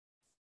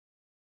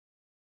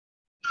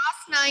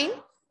9.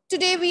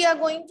 Today we are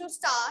going to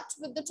start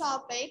with the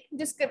topic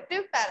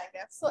descriptive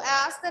paragraph. So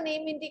as the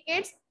name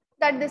indicates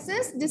that this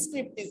is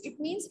descriptive. It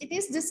means it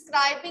is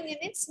describing in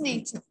its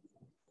nature.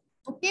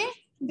 Okay,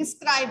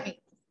 describing.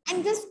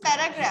 And this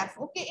paragraph,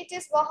 okay, it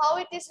is how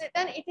it is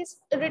written. It is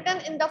written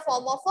in the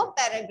form of a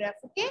paragraph.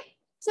 Okay,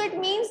 so it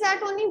means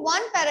that only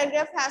one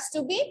paragraph has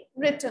to be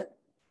written.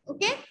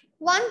 Okay,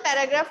 one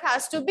paragraph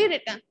has to be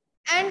written.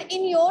 And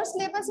in your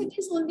syllabus, it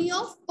is only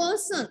of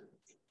person.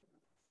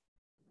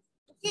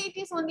 Okay, it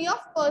is only of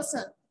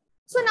person.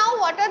 So now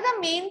what are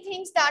the main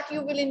things that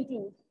you will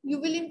include? You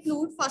will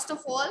include first of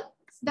all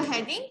the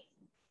heading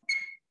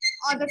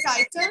or the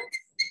title,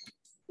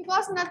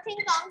 because nothing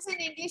comes in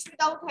English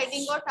without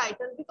heading or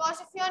title.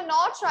 Because if you are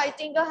not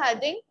writing a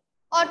heading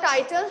or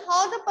title,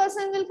 how the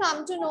person will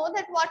come to know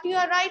that what you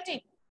are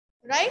writing,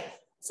 right?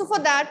 So for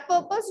that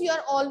purpose, you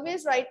are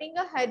always writing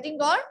a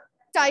heading or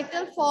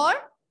title for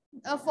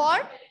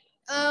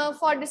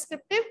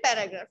descriptive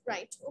paragraph,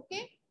 right?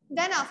 Okay.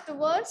 Then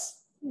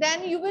afterwards,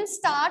 then you will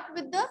start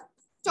with the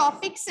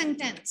topic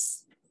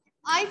sentence.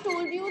 I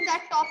told you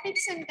that topic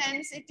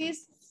sentence, it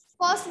is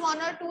first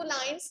one or two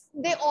lines,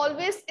 they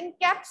always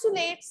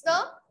encapsulates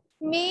the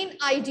main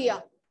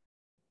idea.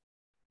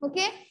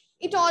 Okay,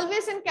 it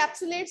always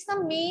encapsulates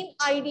the main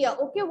idea.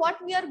 Okay, what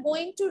we are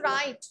going to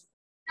write,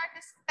 that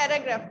is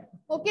paragraph.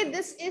 Okay,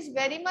 this is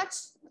very much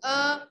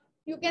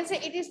you can say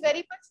it is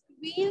very much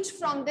revealed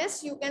from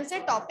this, you can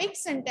say topic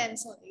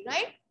sentence only,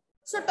 right?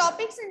 So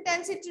topic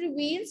sentence, it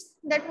reveals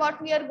that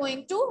what we are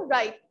going to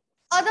write.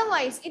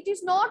 Otherwise, it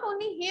is not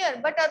only here,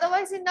 but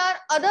otherwise in our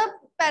other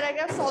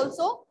paragraphs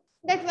also,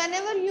 that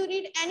whenever you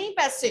read any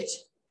passage,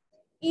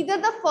 either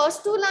the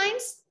first two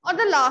lines or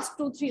the last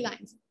 2-3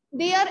 lines,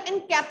 they are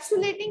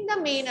encapsulating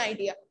the main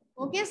idea.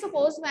 Okay,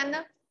 suppose when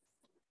the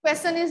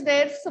question is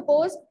there,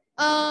 suppose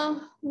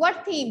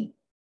what theme,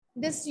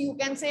 this you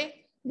can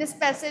say this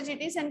passage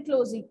it is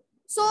enclosing.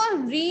 So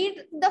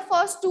read the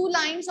first 2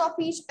 lines of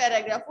each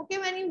paragraph. Okay,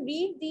 when you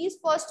read these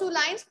first 2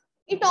 lines,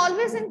 it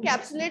always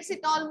encapsulates, it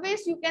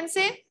always, you can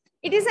say,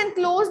 it is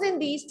enclosed in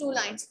these 2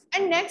 lines.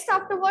 And next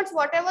afterwards,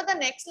 whatever the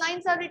next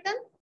lines are written,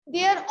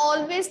 they are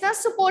always the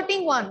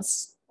supporting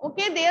ones.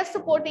 Okay, they are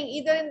supporting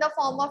either in the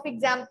form of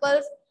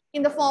examples,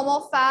 in the form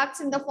of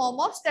facts, in the form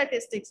of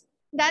statistics.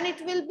 Then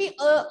it will be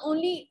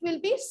only, it will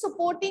be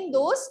supporting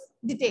those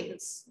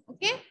details.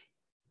 Okay,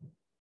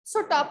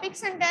 so topic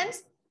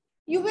sentence,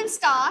 you will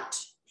start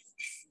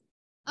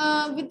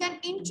with an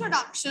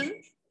introduction.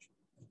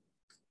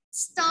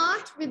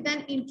 Start with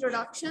an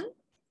introduction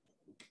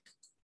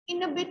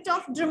in a bit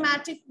of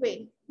dramatic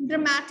way.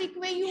 Dramatic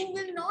way, you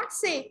will not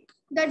say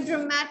that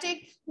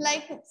dramatic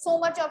like so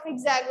much of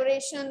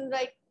exaggeration,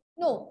 like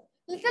no,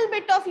 little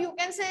bit of, you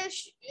can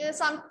say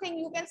something,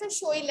 you can say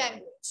showy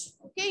language.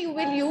 Okay, you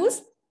will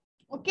use.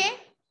 Okay,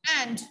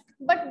 and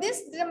but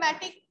this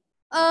dramatic,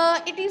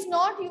 it is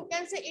not, you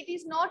can say, it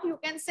is not, you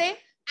can say,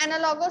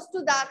 analogous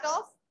to that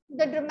of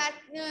the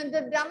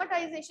the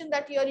dramatization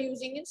that you are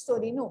using in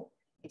story. No,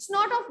 it's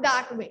not of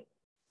that way.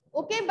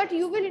 Okay, but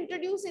you will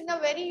introduce in a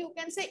very, you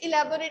can say,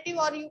 elaborative,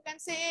 or you can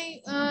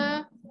say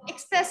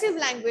expressive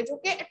language.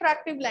 Okay,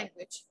 attractive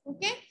language.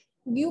 Okay,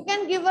 you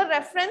can give a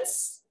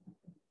reference.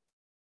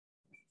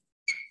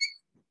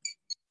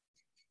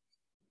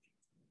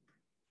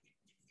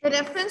 A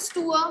reference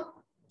to a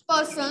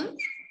person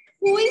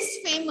who is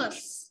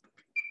famous.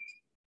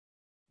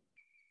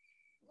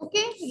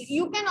 Okay,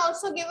 you can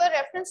also give a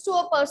reference to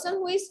a person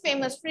who is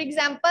famous. For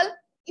example,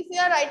 if you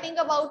are writing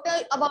about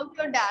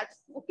your dad,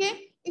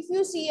 okay, if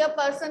you see a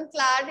person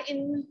clad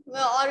in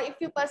or if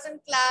you person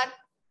clad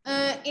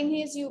in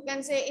his, you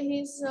can say, in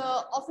his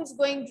office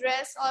going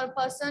dress, or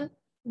person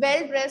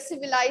well dressed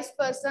civilized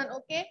person,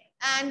 okay,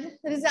 and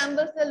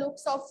resembles the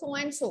looks of so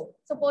and so,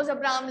 suppose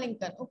Abraham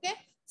Lincoln. Okay,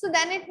 so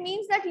then it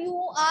means that you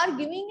are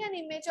giving an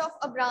image of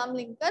Abraham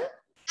Lincoln,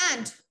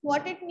 and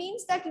what it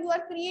means that you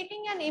are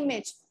creating an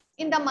image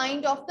in the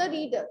mind of the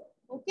reader.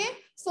 Okay,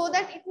 so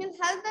that it will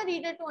help the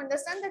reader to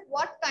understand that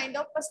what kind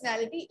of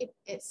personality it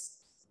is.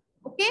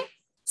 Okay,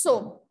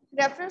 so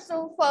reference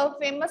to a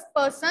famous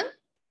person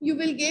you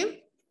will give.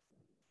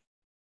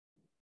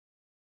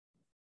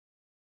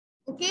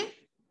 Okay,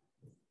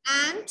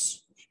 and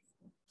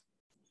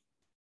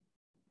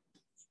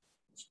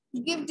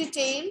give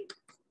detail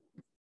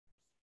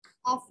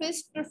of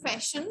his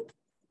profession,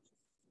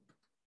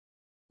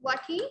 what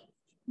he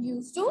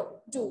used to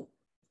do.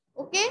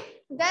 Okay,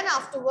 then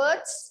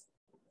afterwards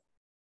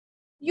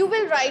you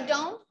will write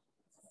down,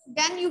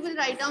 then you will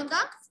write down the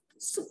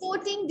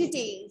supporting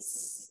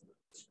details.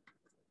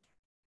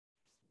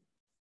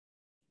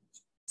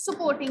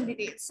 Supporting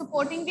details.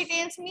 Supporting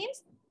details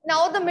means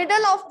now the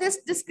middle of this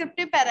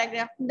descriptive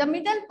paragraph, the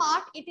middle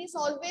part, it is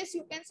always,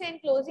 you can say, in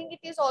closing,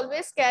 it is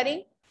always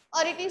carrying,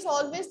 or it is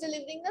always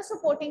delivering the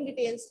supporting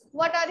details.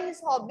 What are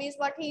his hobbies,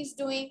 what he is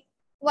doing,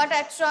 what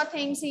extra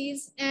things he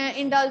is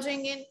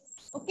indulging in.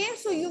 Okay,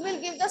 so you will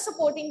give the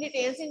supporting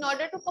details in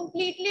order to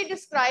completely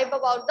describe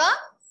about the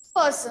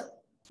person,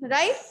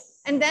 right?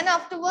 And then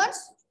afterwards,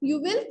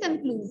 you will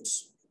conclude.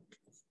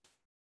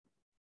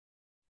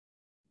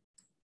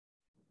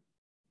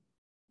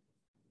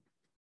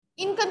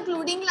 In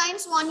concluding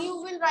lines, one you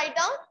will write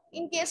down.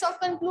 In case of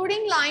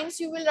concluding lines,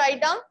 you will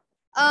write down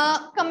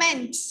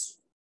comment.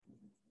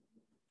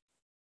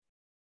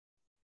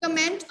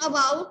 Comment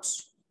about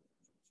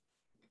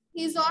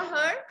his or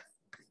her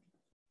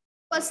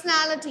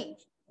personality.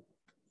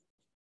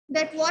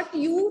 That what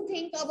you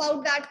think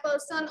about that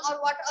person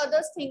or what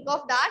others think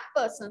of that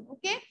person.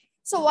 Okay.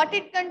 So what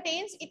it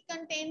contains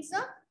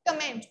a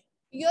comment,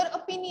 your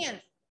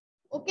opinion.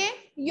 Okay.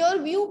 Your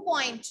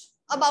viewpoint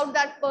about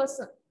that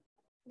person.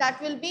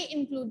 That will be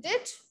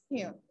included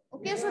here.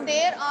 Okay. So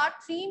there are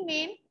three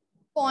main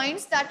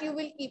points that you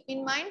will keep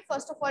in mind.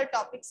 First of all,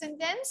 topic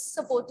sentence,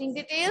 supporting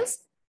details,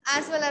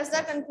 as well as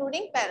the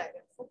concluding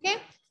paragraph. Okay.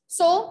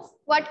 So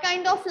what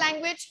kind of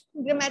language?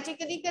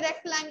 Grammatically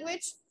correct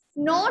language,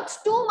 not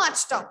too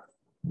much tough.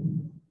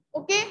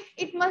 Okay.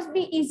 It must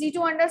be easy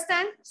to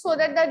understand so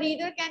that the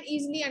reader can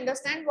easily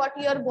understand what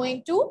you are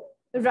going to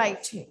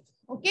write here.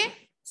 Okay.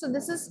 So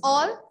this is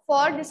all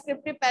for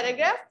descriptive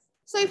paragraph.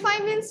 So if I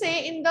will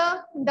say in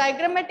the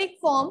diagrammatic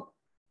form,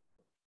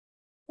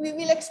 we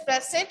will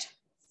express it.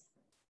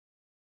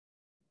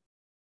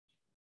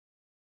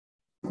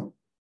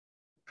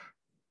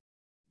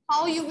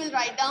 How you will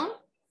write down.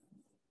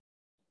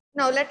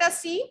 Now let us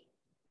see.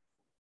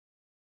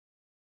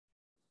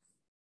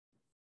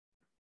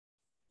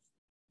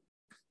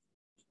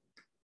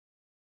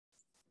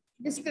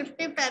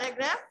 Descriptive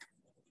paragraph.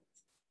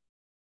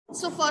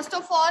 So first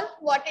of all,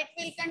 what it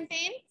will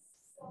contain?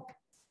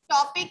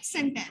 Topic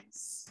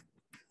sentence.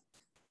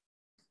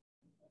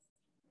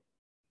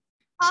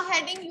 A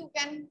heading you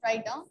can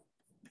write down.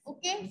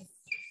 Okay.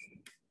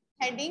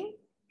 Heading.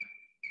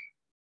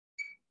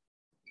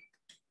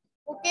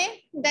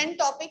 Okay. Then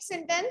topic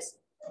sentence.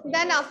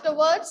 Then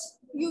afterwards,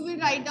 you will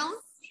write down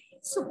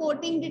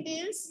supporting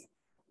details.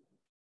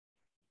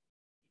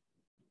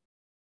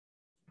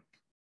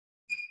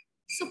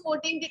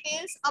 Supporting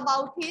details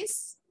about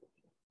his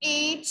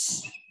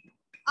age,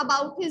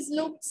 about his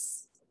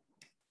looks.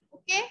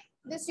 Okay.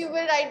 This you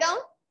will write down.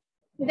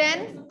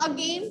 Then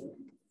again,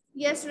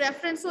 yes,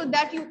 reference so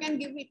that you can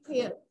give it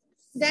here.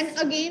 Then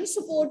again,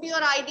 support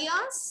your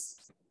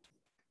ideas.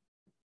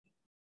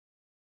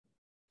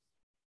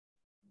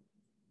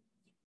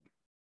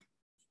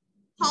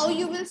 How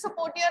you will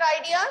support your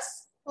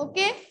ideas?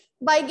 Okay.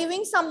 By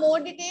giving some more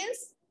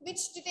details.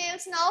 Which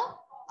details now?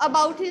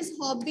 About his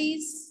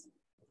hobbies,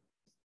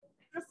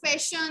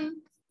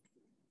 profession,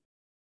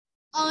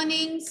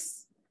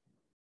 earnings.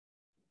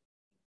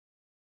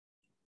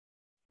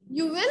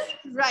 You will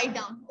write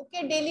down.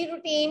 Okay. Daily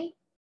routine.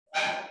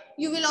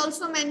 You will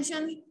also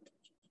mention.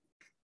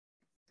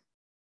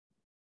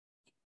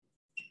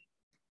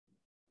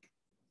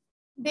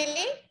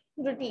 Daily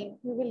routine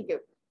you will give.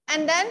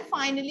 And then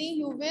finally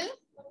you will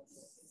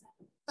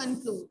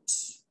conclude.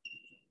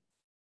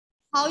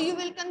 How you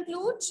will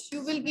conclude?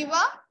 You will give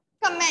a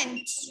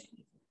comment.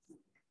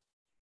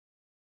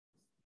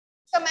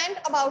 Comment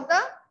about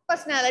the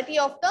personality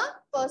of the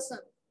person.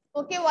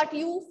 Okay, what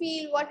you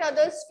feel, what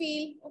others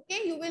feel.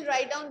 Okay, you will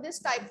write down this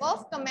type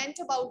of comment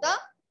about the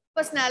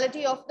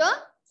personality of the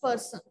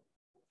person.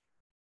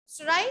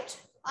 So, right?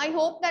 I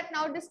hope that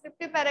now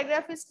descriptive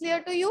paragraph is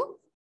clear to you.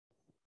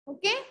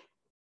 Okay.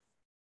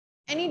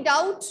 Any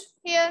doubt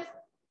here?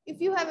 If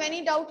you have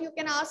any doubt, you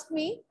can ask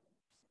me.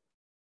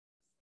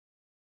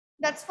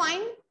 That's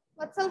fine.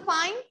 What's all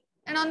fine?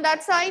 And on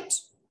that side?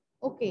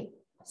 Okay.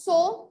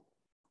 So,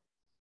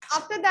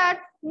 after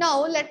that,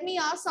 now let me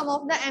ask some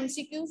of the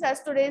MCQs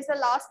as today is the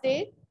last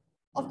day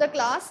of the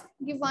class.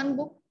 Give one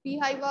book,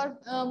 Beehive or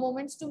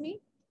Moments to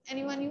me.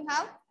 Anyone you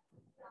have?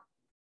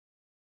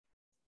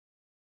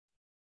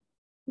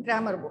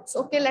 Grammar books.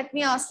 Okay, let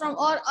me ask from,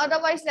 or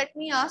otherwise let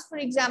me ask, for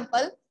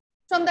example,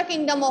 from the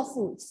Kingdom of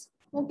Fools.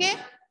 Okay,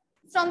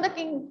 from the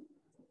King.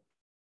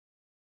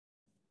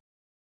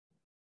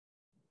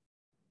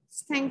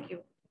 Thank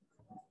you.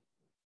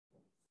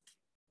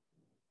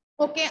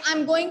 Okay,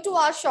 I'm going to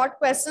ask short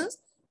questions.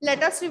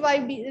 Let us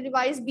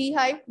revise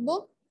Beehive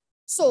book.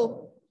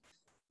 So,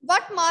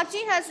 what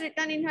Margie has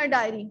written in her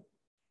diary?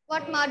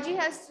 What Margie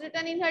has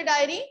written in her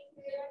diary?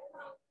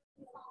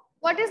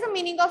 What is the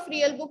meaning of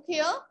real book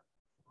here?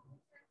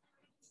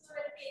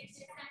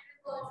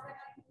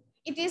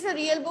 It is a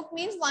real book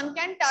means one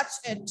can touch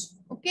it.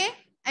 Okay.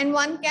 And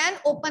one can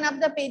open up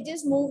the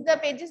pages, move the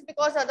pages,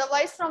 because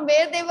otherwise from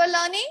where they were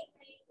learning?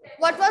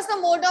 What was the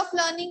mode of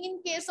learning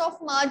in case of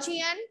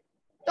Margie and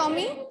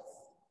Tommy?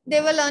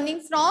 They were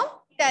learning from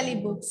tally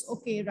books.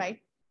 Okay, right.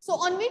 So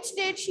on which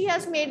date she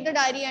has made the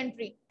diary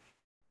entry?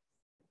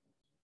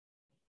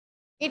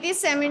 It is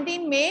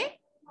 17 May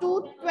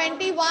to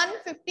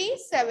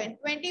 2157.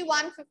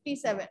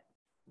 2157.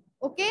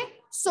 Okay.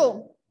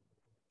 So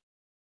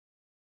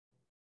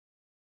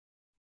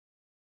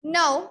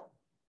now,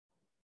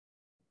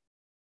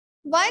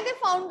 why they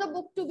found the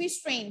book to be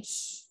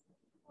strange?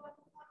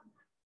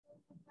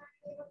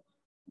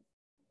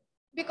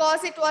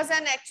 Because it was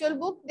an actual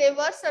book. They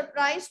were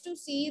surprised to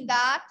see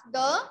that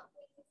the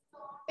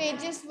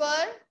pages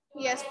were,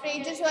 yes,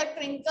 pages were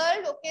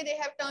crinkled. Okay, they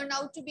have turned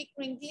out to be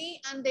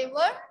crinkly and they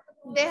were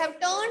They have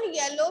turned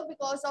yellow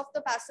because of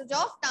the passage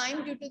of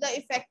time due to the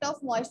effect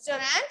of moisture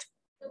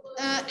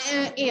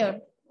and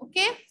air.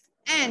 Okay.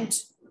 And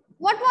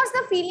what was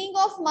the feeling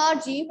of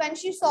Margie when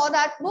she saw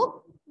that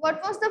book?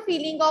 What was the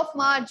feeling of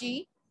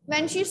Margie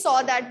when she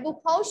saw that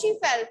book? How she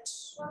felt?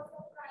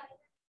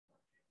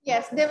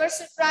 Yes, they were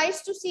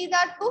surprised to see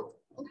that book.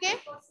 Okay,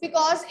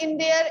 because in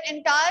their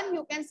entire,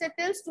 you can say,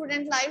 till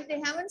student life,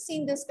 they haven't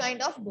seen this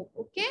kind of book.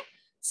 Okay,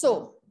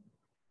 so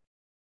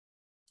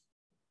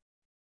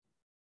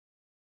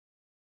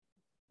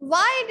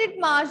why did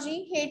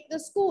Margie hate the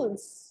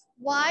schools?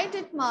 Why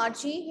did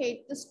Margie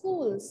hate the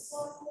schools?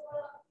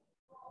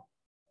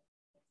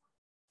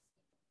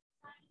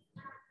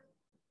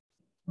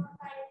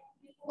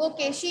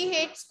 Okay, she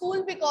hates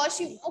school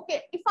because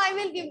okay, if I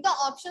will give the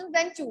options,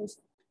 then choose.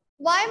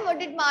 Why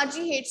did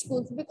Margie hate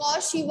schools?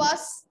 Because she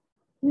was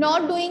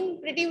not doing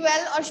pretty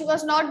well, or she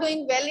was not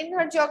doing well in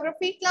her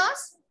geography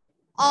class,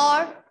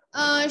 or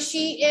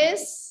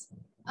she's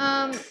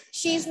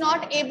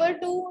not able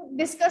to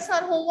discuss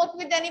her homework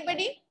with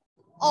anybody,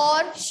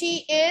 or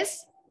she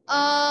has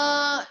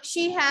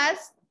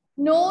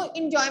no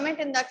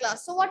enjoyment in the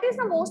class. So what is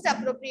the most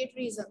appropriate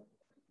reason?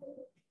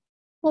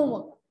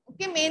 Homework.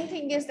 Okay, main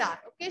thing is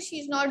that. Okay,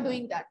 she's not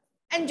doing that.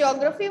 And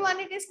geography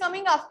one, it is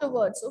coming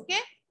afterwards. Okay,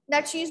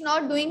 that she's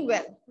not doing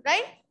well,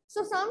 right?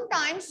 So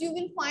sometimes you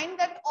will find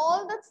that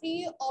all the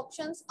three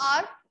options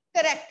are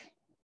correct,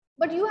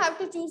 but you have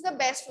to choose the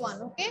best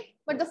one. Okay,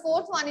 but the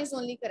fourth one is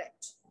only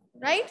correct,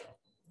 right?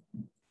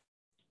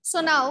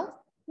 So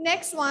now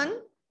next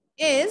one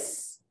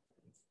is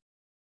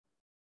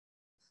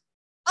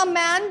a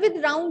man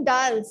with round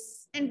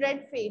dials and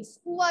red face.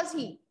 Who was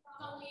he?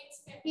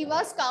 He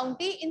was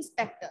county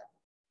inspector.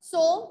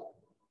 So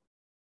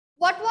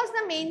what was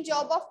the main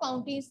job of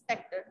county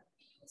inspector?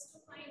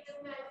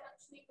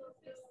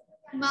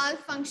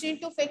 Malfunctioning,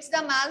 to fix the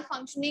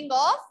malfunctioning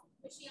of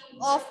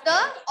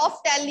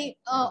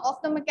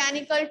the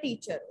mechanical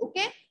teacher.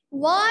 Okay,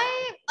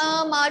 why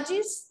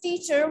Margie's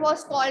teacher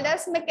was called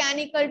as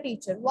mechanical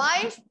teacher?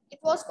 Why it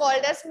was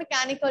called as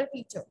mechanical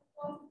teacher?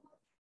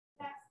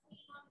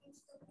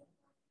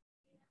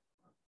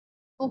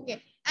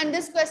 Okay, and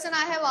this question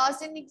I have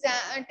asked in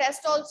exam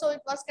test also.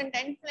 It was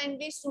content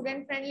friendly,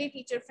 student friendly,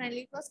 teacher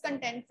friendly. It was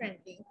content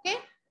friendly. Okay,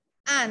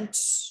 and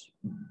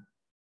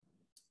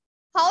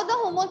how the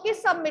homework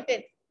is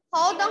submitted?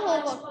 How the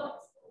homework?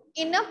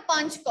 In a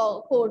punch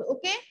code.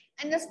 Okay,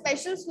 and the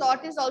special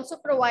slot is also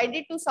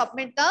provided to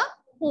submit the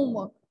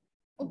homework.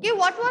 Okay,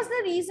 what was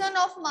the reason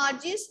of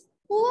Margie's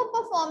poor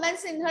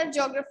performance in her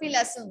geography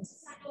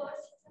lessons?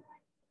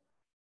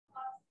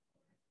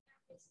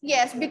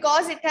 Yes,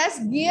 because it has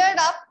geared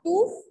up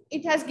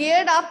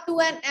to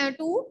an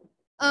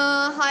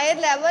higher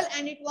level,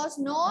 and it was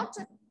not,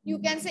 you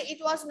can say,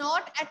 it was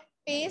not at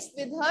pace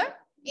with her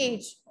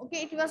age.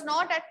 Okay, it was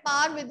not at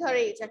par with her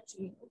age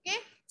actually. Okay,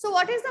 so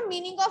what is the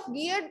meaning of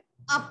geared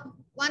up?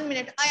 1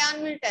 minute,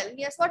 Ayan will tell.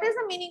 Yes, what is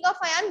the meaning of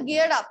Ayan?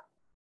 Geared up.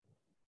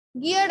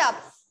 Geared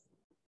up.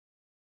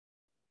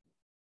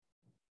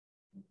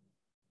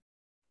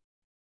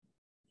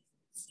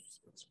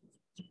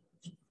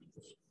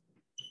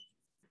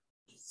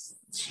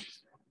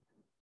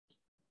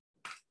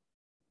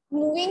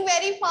 Moving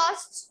very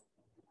fast,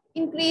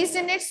 increased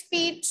in its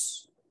speed.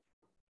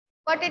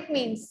 What it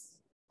means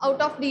out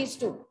of these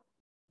two?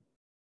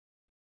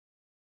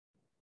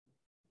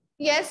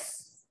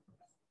 Yes,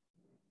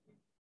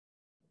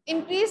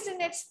 increased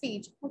in its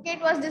speed. Okay,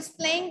 it was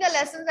displaying the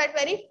lessons at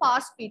very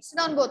fast speed. Sit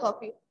down, both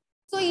of you.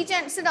 So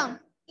sit down.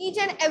 Each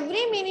and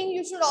every meaning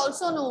you should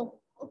also know.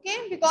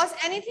 Okay, because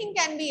anything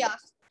can be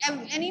asked.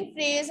 Any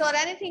phrase or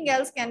anything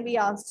else can be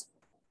asked.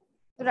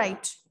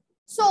 Right.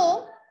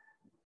 So,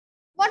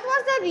 what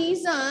was the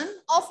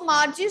reason of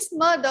Margie's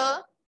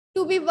mother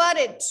to be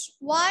worried?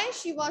 Why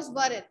she was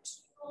worried?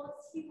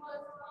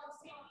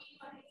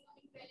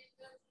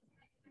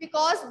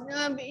 Because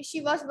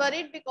she was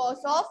worried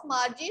because of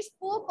Margie's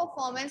poor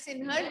performance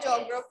in her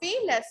geography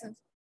lessons.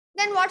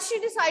 Then what she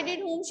decided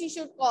whom she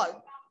should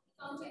call?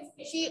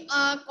 She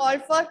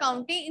called for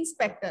county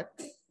inspector.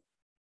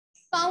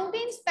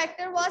 County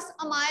inspector was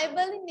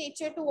amiable in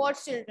nature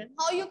towards children.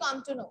 How you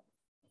come to know?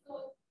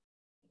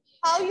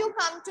 How you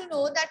come to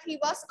know that he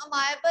was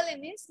amiable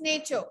in his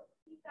nature?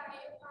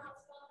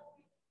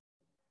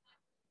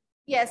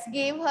 Yes,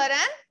 gave her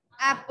an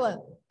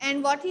apple.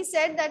 And what he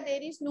said, that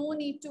there is no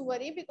need to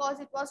worry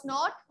because it was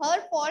not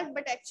her fault,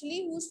 but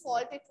actually whose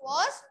fault it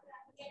was?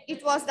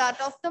 It was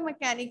that of the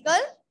mechanical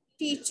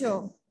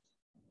teacher.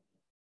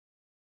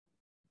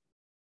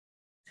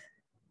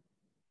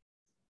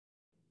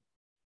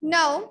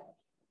 Now,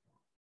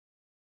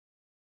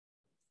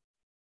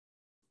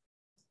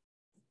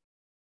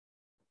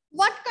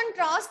 what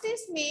contrast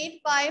is made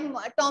by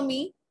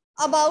Tommy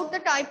about the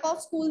type of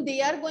school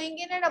they are going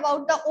in and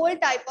about the old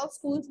type of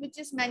schools which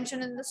is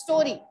mentioned in the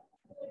story?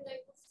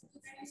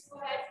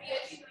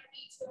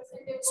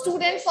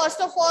 Students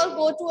first of all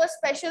go to a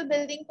special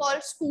building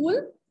called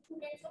school.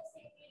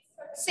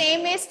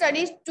 Same age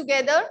studies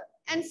together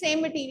and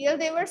same material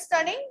they were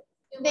studying.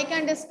 They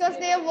can discuss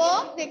their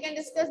work, they can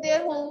discuss their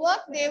homework.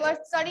 They were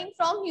studying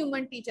from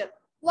human teacher.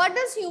 What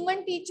does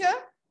human teacher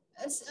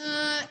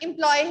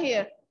employ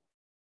here?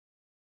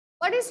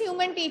 What is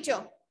human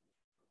teacher?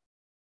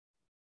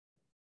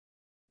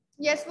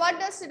 Yes, what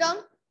does Sidam?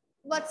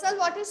 Vatsal,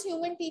 what is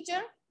human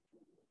teacher?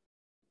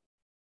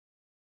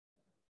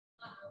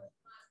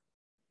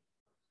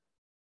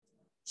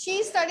 She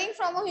is studying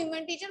from a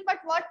human teacher, but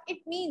what it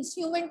means,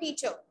 human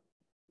teacher?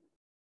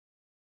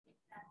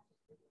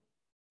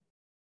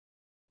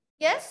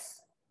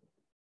 Yes?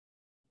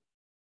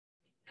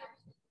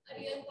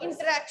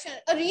 Interaction,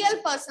 a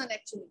real person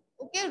actually.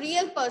 Okay,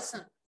 real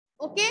person.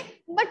 Okay,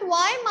 but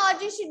why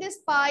Margie, she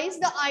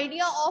despised the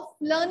idea of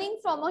learning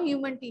from a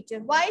human teacher?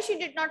 Why she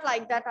did not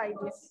like that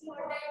idea?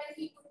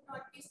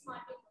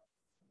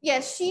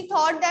 Yes, she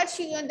thought that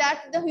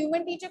the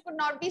human teacher could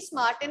not be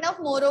smart enough.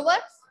 Moreover,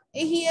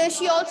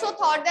 she also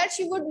thought that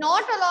she would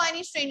not allow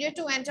any stranger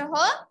to enter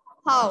her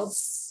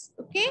house.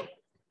 Okay,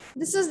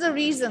 this is the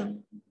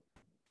reason.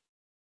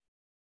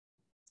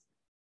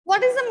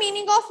 What is the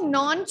meaning of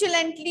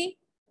nonchalantly?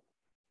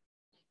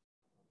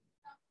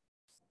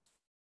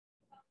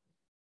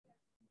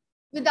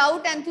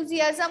 Without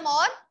enthusiasm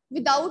or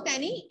without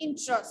any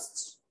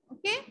interest.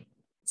 Okay,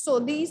 so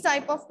these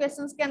type of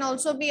questions can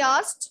also be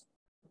asked.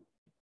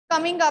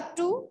 Coming up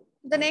to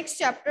the next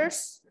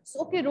chapters.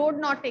 So, okay, road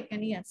not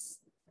taken. Yes,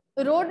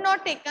 road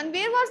not taken.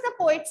 Where was the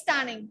poet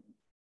standing?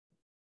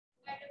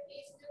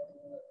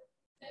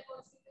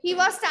 He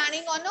was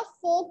standing on a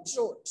forked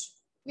road.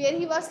 Where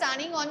he was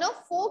standing on a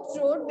forked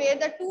road where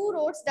the two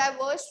roads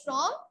diverged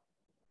from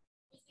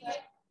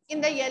in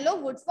the yellow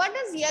woods. What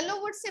does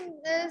yellow wood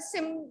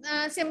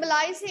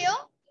symbolize here?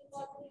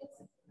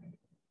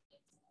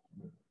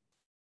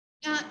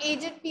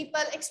 Aged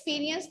people,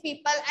 experienced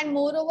people, and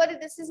moreover,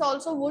 this is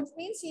also woods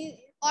means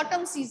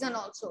autumn season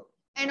also.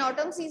 And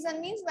autumn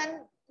season means when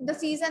the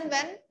season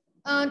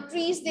when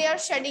trees, they are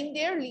shedding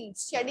their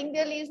leaves. Shedding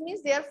their leaves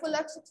means they are full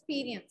of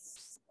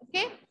experience.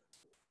 Okay.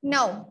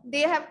 Now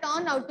they have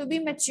turned out to be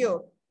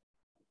mature.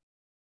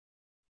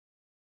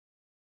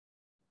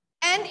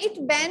 And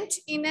it bent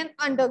in an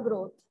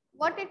undergrowth.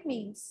 What it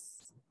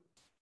means?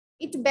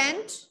 It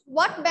bent.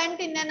 What bent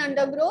in an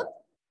undergrowth?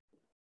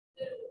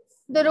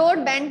 The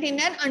road bent in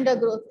an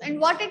undergrowth. And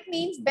what it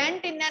means,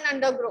 bent in an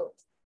undergrowth?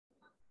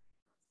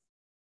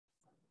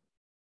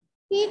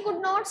 He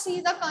could not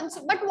see the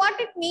concept, but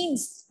what it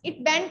means,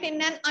 it bent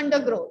in an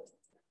undergrowth.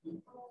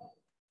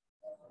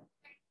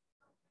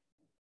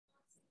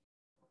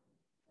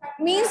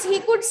 Means he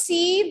could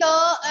see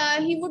the,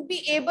 he would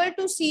be able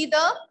to see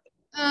the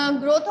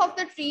growth of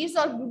the trees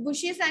or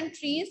bushes and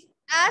trees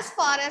as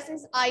far as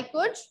his eye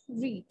could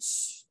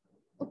reach.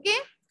 Okay,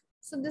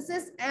 so this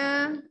is,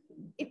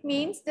 it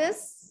means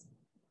this.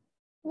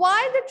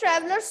 Why the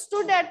traveler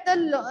stood at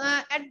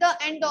the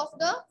end of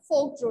the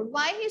forked road?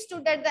 Why he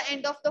stood at the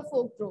end of the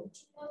forked road?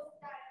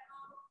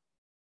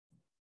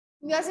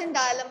 He was in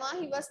dilemma.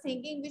 He was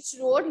thinking which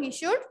road he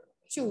should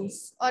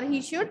choose or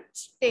he should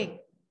take.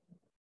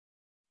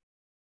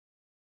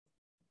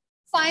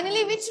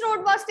 Finally, which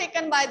road was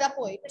taken by the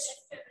poet?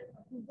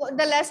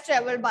 The less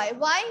traveled by.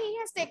 Why he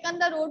has taken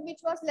the road which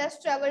was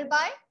less traveled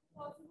by?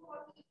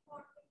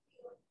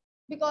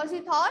 Because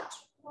he thought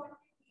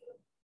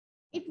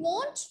it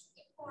won't.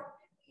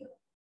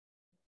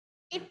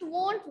 It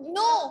won't.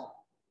 No.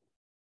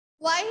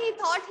 Why he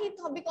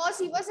thought because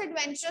he was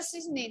adventurous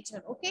in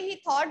nature. Okay,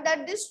 he thought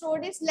that this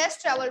road is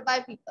less traveled by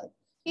people.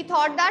 He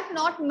thought that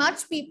not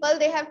much people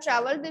they have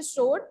traveled this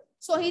road.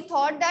 So he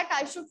thought that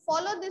I should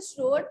follow this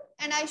road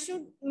and I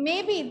should,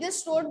 maybe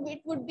this road, it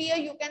would be a,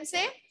 you can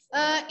say,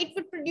 it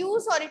would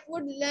produce or it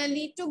would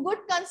lead to good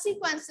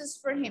consequences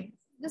for him.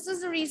 This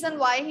is the reason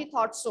why he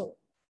thought so.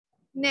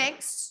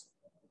 Next.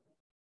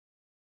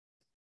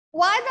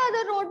 Why the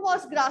other road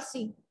was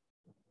grassy?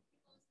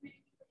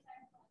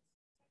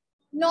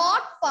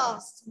 Not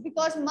passed,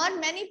 because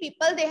many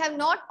people, they have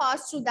not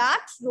passed through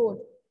that road.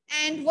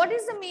 And what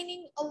is the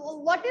meaning?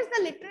 What is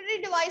the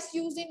literary device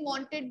used in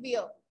wanted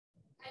beer?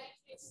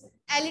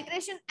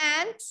 Alliteration.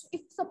 And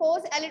if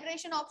suppose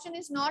alliteration option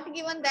is not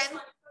given, then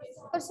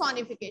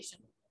personification.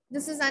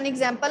 This is an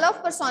example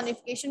of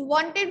personification.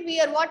 Wanted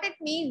beer, what it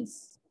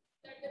means?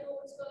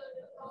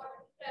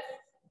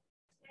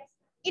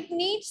 It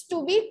needs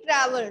to be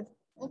traveled.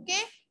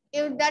 Okay,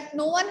 if that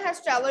no one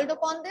has traveled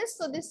upon this,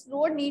 so this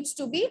road needs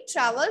to be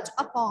traveled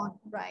upon,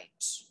 right?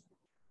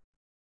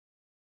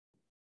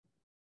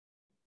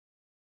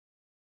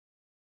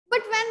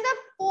 But when the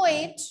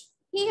poet,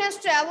 he has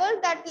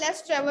traveled that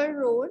less traveled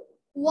road,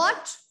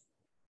 what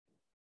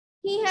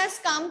he has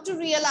come to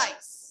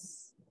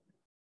realize?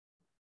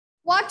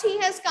 What he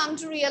has come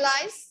to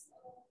realize?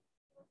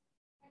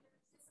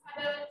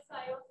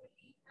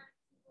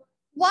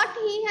 What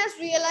he has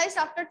realized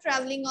after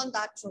traveling on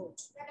that road?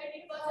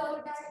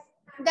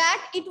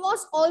 That it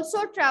was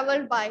also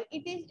traveled by.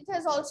 It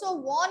has also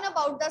warned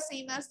about the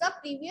same as the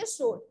previous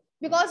road.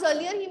 Because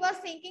earlier he was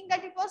thinking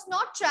that it was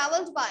not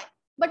traveled by.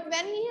 But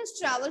when he has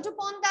traveled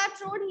upon that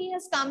road, he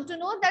has come to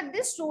know that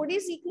this road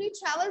is equally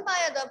traveled by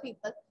other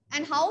people.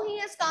 And how he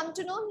has come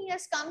to know? He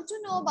has come to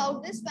know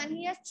about this when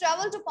he has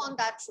traveled upon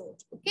that road.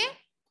 Okay.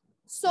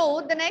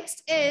 So the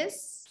next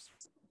is,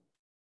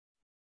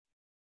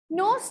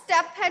 no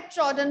step had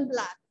trodden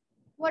black.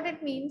 What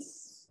it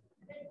means?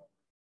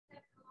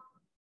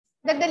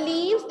 That the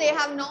leaves, they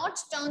have not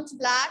turned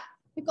black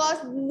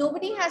because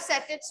nobody has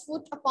set its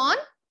foot upon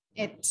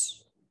it.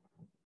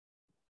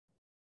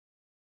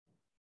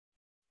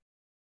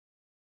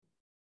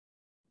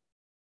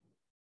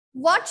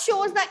 What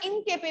shows the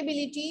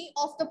incapability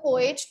of the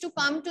poet to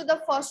come to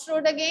the first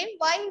road again?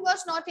 Why he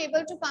was not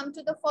able to come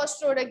to the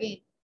first road again?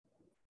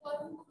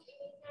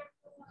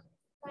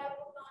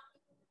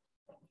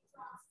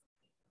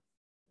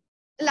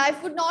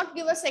 Life would not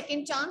give a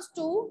second chance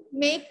to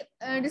make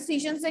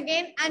decisions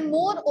again. And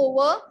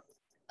moreover,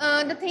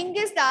 the thing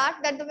is that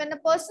when a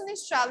person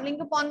is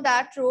traveling upon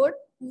that road,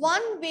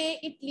 one way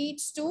it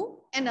leads to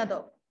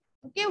another.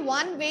 Okay,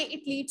 one way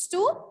it leads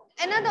to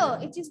another.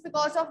 It is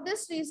because of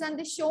this reason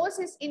this shows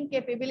his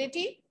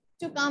incapability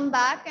to come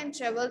back and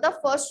travel the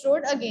first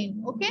road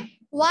again. Okay,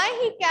 why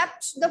he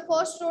kept the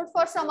first road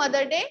for some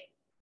other day?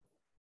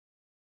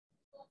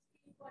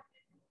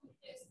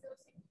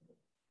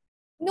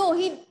 No,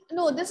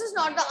 this is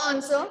not the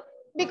answer,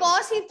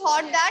 because he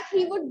thought that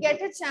he would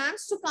get a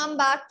chance to come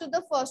back to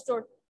the first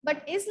road.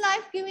 But is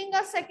life giving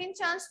us second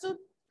chance to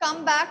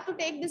come back to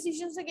take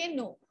decisions again?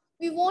 No,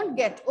 we won't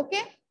get.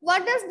 Okay,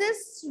 what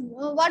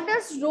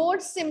does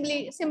road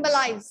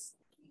symbolize?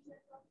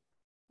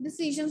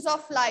 Decisions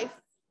of life.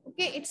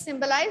 Okay, it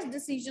symbolizes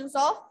decisions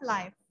of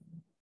life.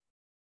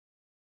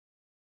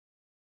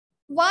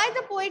 Why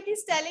the poet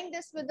is telling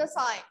this with a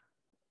sigh?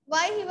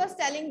 Why he was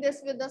telling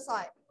this with a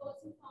sigh?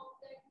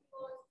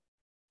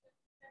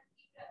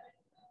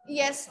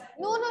 Yes.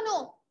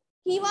 No.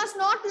 He was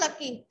not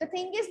lucky. The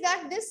thing is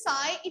that this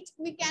sigh,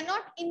 we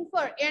cannot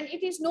infer, and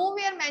it is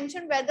nowhere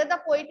mentioned whether the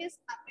poet is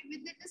happy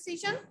with the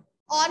decision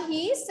or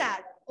he is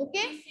sad.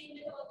 Okay.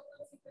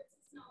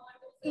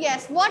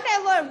 Yes.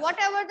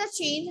 Whatever the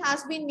change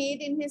has been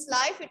made in his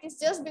life, it is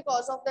just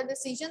because of the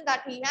decision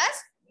that he has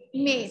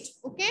made.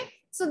 Okay.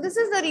 So this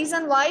is the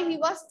reason why he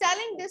was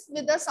telling this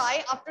with a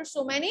sigh after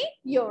so many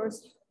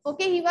years.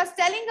 Okay. He was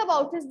telling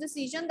about his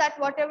decision, that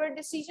whatever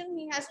decision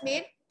he has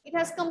made, it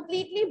has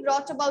completely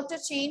brought about a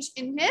change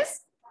in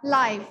his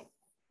life.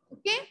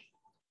 Okay.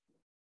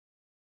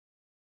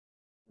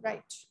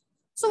 Right.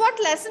 So what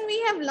lesson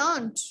we have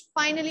learned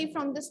finally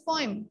from this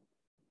poem?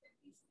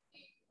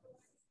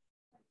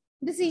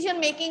 Decision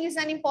making is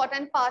an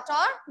important part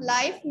of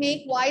life.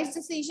 Make wise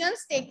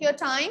decisions, take your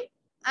time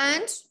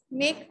and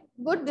make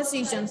good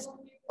decisions.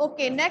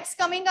 Okay, next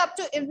coming up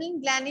to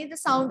Evelyn Glennie, The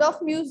Sound of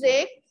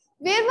Music.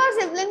 Where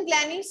was Evelyn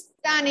Glennie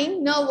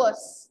standing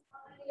nervous?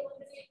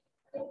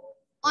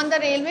 On the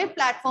railway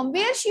platform.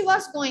 Where she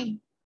was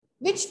going?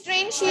 Which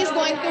train she is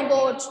going to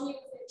board?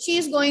 She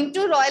is going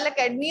to Royal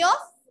Academy of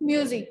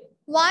Music.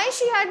 Why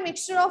she had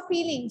mixture of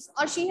feelings,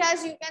 or she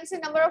has, you can say,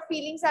 number of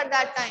feelings at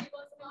that time?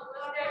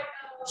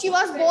 She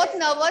was both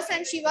nervous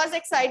and she was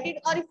excited.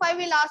 Or if I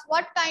will ask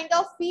what kind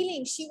of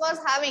feelings she was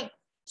having,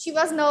 she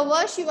was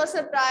nervous, she was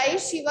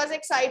surprised, she was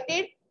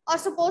excited, or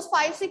suppose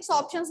 5-6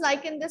 options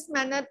like in this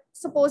manner,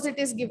 suppose it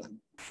is given.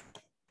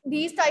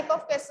 These type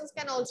of questions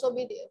can also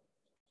be there.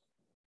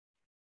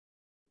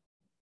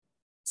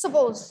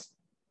 Suppose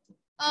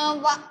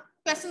one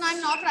question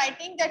I'm not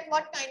writing, that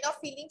what kind of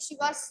feeling she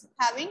was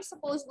having.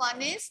 Suppose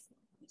one is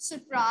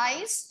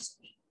surprised,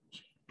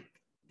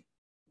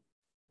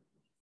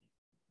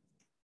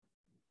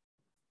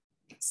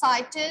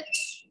 excited,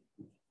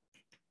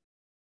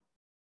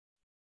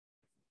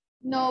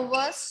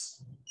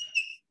 nervous,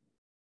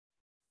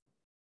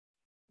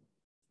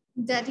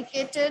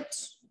 dedicated,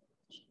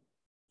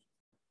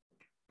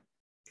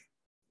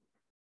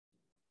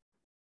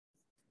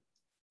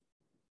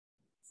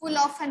 full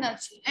of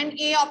energy. And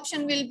A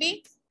option will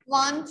be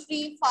 1,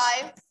 3,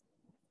 5,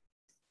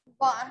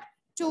 1,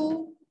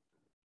 2,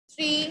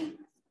 3,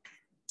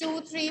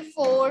 2, 3,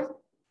 4,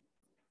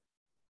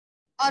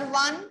 or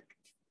 1,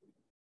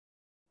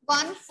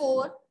 1,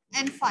 4,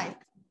 and 5.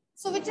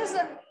 So which is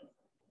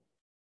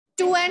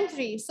 2 and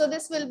 3. So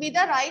this will be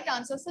the right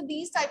answer. So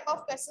these type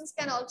of questions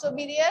can also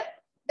be there,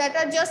 that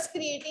are just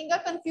creating a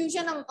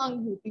confusion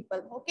among you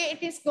people. Okay,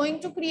 it is going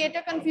to create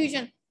a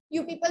confusion.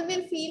 You people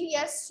will feel,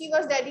 yes, she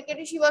was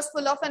dedicated, she was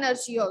full of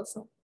energy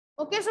also.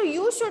 Okay, so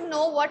you should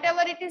know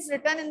whatever it is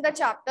written in the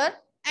chapter,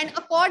 and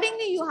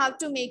accordingly you have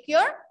to make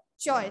your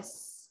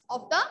choice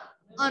of the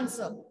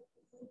answer.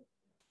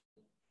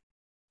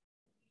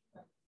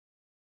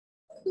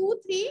 2,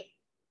 3.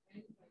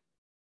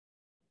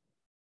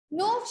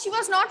 No, she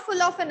was not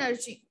full of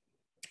energy.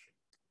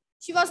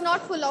 She was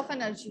not full of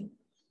energy.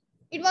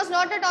 It was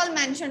not at all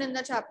mentioned in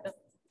the chapter.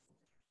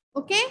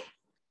 Okay.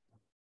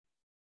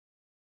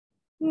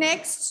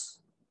 Next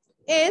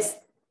is,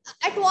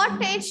 at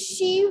what age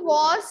she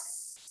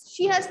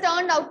has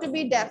turned out to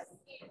be deaf?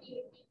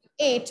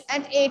 8,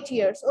 at 8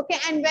 years. Okay.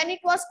 And when it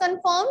was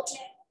confirmed?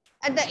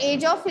 At the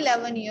age of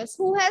 11 years.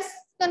 Who has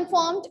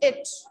confirmed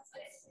it?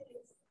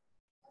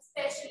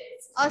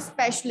 A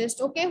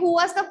specialist. Okay, who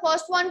was the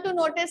first one to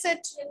notice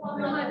it?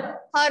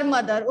 Her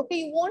mother. Okay,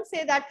 you won't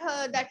say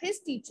that his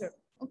teacher.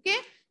 Okay,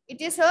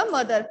 it is her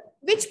mother.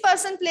 Which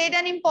person played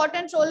an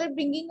important role in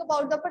bringing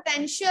about the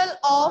potential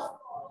of?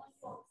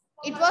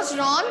 It was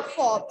Ron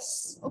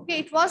Forbes. Okay,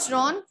 it was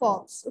Ron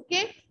Forbes.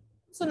 Okay,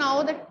 so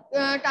now the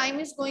time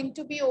is going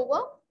to be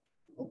over.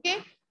 Okay,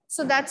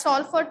 so that's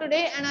all for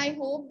today, and I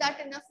hope that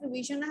enough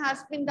revision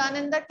has been done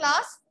in the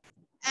class.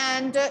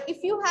 And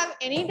if you have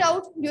any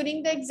doubt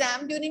during the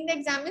exam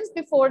means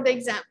before the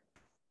exam,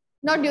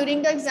 not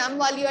during the exam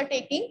while you are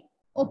taking.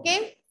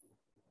 Okay,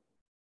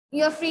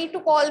 you are free to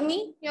call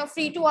me, you are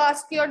free to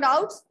ask your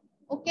doubts.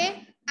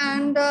 Okay,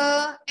 and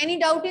any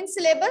doubt in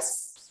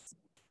syllabus,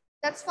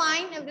 that's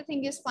fine,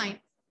 everything is fine.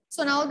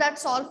 So now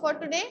that's all for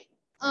today.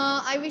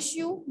 I wish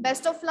you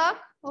best of luck.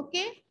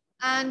 Okay,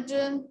 and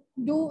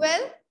do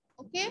well.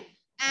 Okay,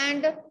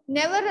 and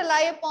never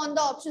rely upon the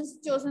options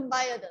chosen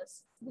by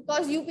others,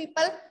 because you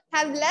people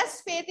have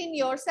less faith in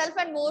yourself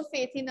and more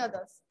faith in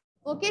others.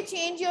 Okay,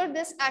 change your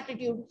this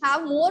attitude,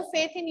 have more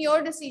faith in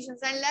your decisions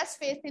and less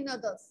faith in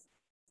others.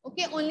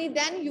 Okay, only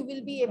then you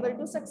will be able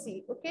to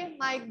succeed. Okay,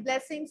 my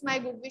blessings, my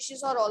good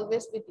wishes are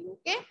always with you.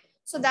 Okay,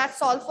 so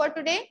that's all for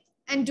today,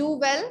 and do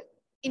well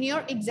in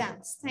your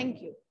exams.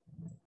 Thank you.